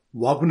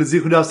Welcome to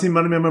Zichud Daf.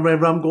 My name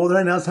is Ram Gold.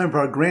 Right now it's time for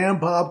our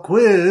Grand Pop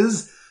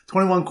Quiz.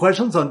 21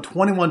 questions on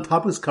 21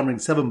 topics covering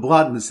 7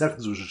 blot in the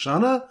second Rosh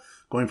Hashanah,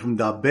 going from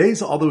Daf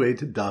Beis all the way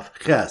to Daf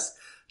Ches.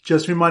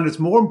 Just a reminder, it's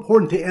more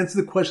important to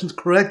answer the questions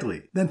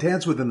correctly than to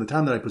answer within the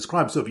time that I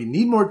prescribe. So if you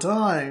need more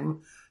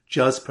time,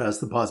 just press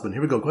the pause button.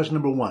 Here we go. Question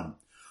number 1.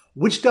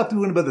 Which daf do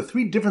we learn about the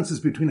 3 differences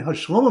between how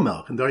Shlomo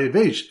Melech and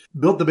Daryavesh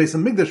built the Beis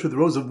Hamikdash with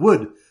rows of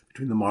wood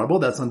between the marble?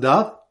 That's on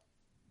Daf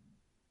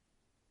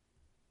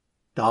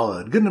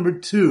Daled. Good. Number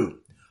 2.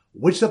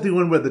 Which daf do we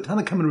learn where the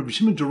Tanna Kama and Rabbi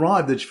Shimon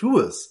derived that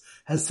Shavuos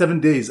has 7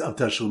 days of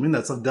Tashlumin?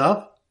 That's on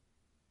Daf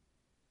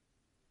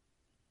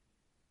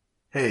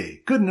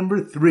Hey. Good.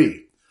 Number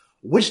 3.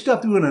 Which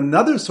daf do we learn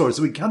another source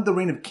that we count the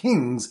reign of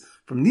kings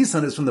from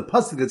Nisan is from the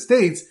pasuk that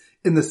states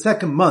in the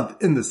second month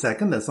in the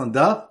second? That's on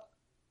Daf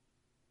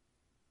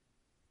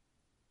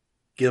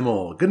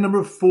Gimel. Good.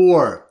 Number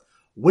 4.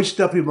 Which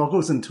daf we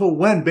malchus until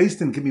when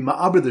based in can be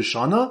ma'aber the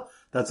shana?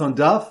 That's on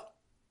Daf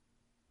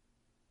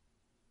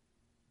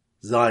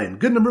Zion.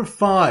 Good. Number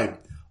 5.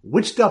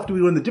 Which daf do we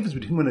learn the difference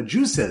between when a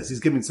Jew says he's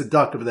giving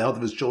tzedakah for the health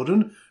of his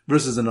children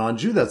versus a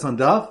non-Jew? That's on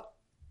Daf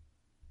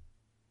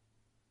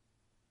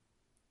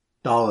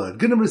Daled.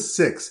 Good. Number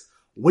 6.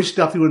 Which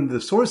daf do we learn the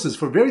sources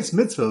for various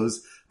mitzvos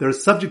that are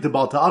subject to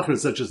Baal Ta'achar,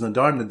 such as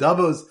Nadar,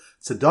 Nadavos,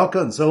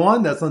 tzedakah, and so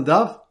on? That's on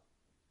Daf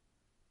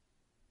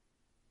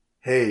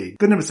Hey.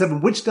 Good. Number 7.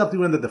 Which daf do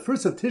we learn that the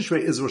first of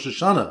Tishrei is Rosh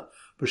Hashanah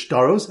for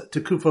Shtaros,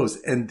 Tekufos,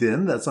 and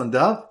Din? That's on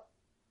Daf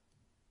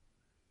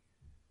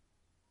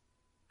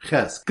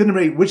Ches. Good.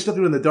 Number 8. Which daf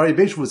do we learn that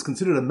Daryavesh was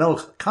considered a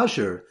Melech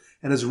Kasher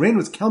and his reign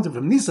was counted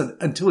from Nisan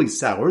until he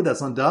soured?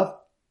 That's on Daf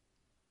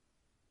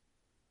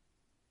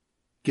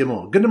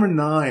Gimel. Good. Number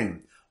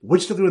 9.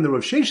 Which daf do we learn that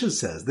Rav Sheshes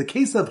says the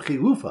case of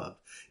Chilufav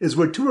is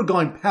where 2 are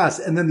going past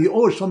and then the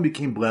Or Shalom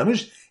became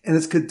blemished and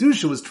its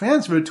Kedusha was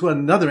transferred to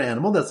another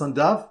animal? That's on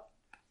Daf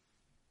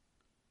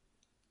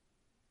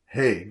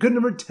Hey. Good.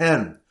 Number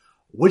 10.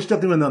 Which daf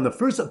do we learn that on the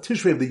first of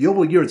Tishrei of the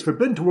Yovel year it's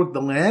forbidden to work the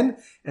land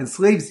and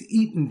slaves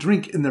eat and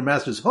drink in their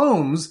masters'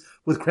 homes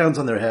with crowns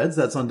on their heads?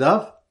 That's on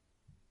Daf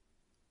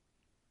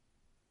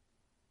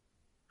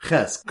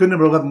Ches. Good.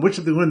 Number 11. Which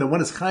daf do we learn that one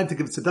is chayv to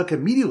give tzedakah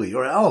immediately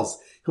or else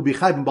he'll be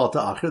chayv in Baal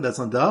Ta'achar? That's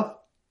on Daf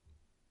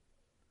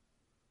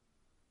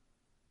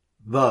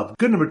Vav.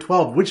 Good. Number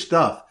 12. Which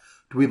daf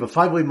do we have a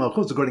 5-way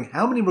malchus regarding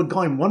how many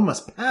regalim one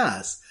must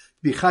pass to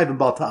be chayv in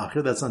Baal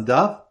Ta'achar? That's on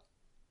Daf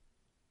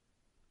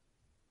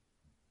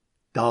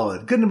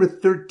Daled. Good. Number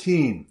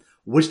 13.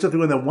 Which daf do we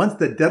learn that once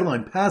the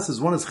deadline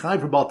passes, one is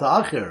chayv for Baal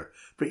Ta'achar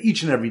for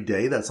each and every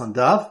day? That's on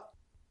Daf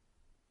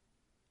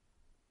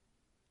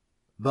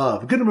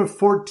Vav. Good. Number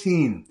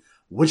 14.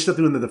 Which daf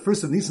do we learn that the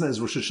first of Nisan is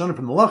Rosh Hashanah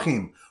from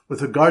Malachim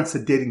with regards to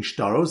dating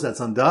shtaros?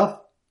 That's on Daf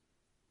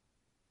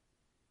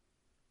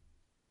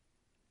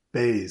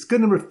Beis. Good.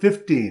 Number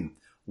 15.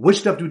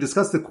 Which daf do we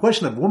discuss the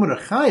question of woman or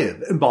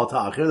chayiv in Baal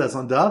Ta'achar? That's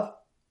on Daf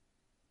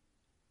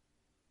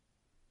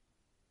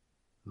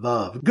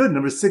Vav. Good.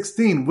 Number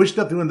 16. Which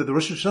daf do we learn that the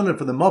Rosh Hashanah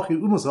for the Malchi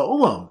Umos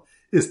HaOlam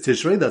is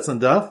Tishrei? That's on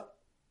Daf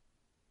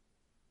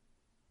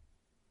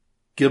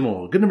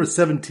Gimel. Good. Number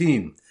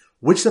 17.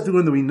 Which daf do we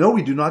learn that we know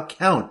we do not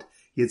count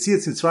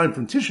Yetzias Mitzrayim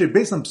from Tishrei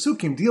based on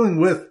psukim dealing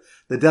with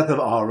the death of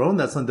Aaron?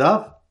 That's on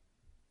Daf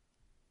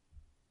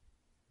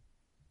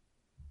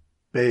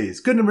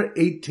Beis. Good. Number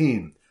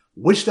 18.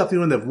 Which daf do we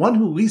learn that one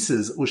who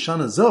leases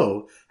Ushana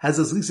Zo has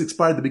his lease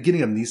expired at the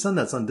beginning of Nisan?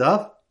 That's on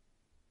Daf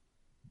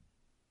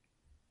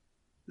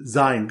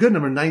Zion. Good.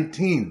 Number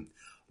 19.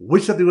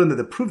 Which daf do we learn that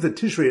the proof that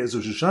Tishrei is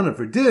Rosh Hashanah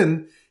for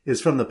Din is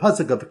from the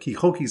pasuk of Ki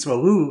Chok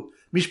Yisraelu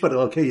Mishpat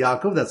Elokei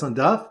Yaakov? That's on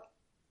Daf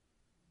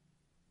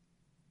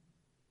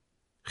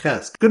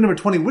Ches. Good. Number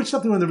 20. Which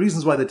daf do we learn the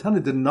reasons why the Tana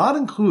did not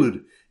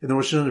include in the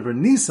Rosh Hashanah for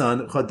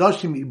Nisan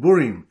Chadashim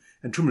Iburim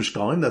and Trumash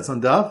Shkalim? That's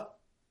on Daf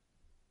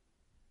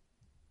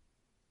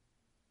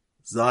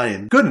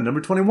Zion. Good. And number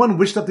 21.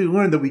 Which daf do we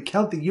learn that we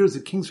count the years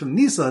of kings from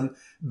Nisan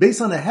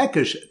based on a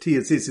hekesh to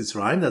Yetzias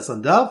Mitzrayim? That's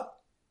on Daf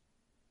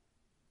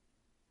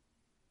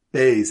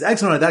Beis.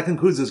 Excellent. That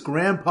concludes this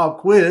Grand Pop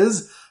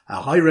Quiz.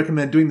 I highly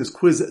recommend doing this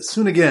quiz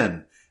soon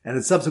again and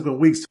in subsequent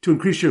weeks to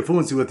increase your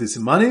fluency with the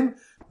Simanim.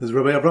 This is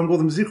Rabbi Avram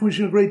Goldman Zichron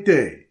wishing you a great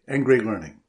day and great learning.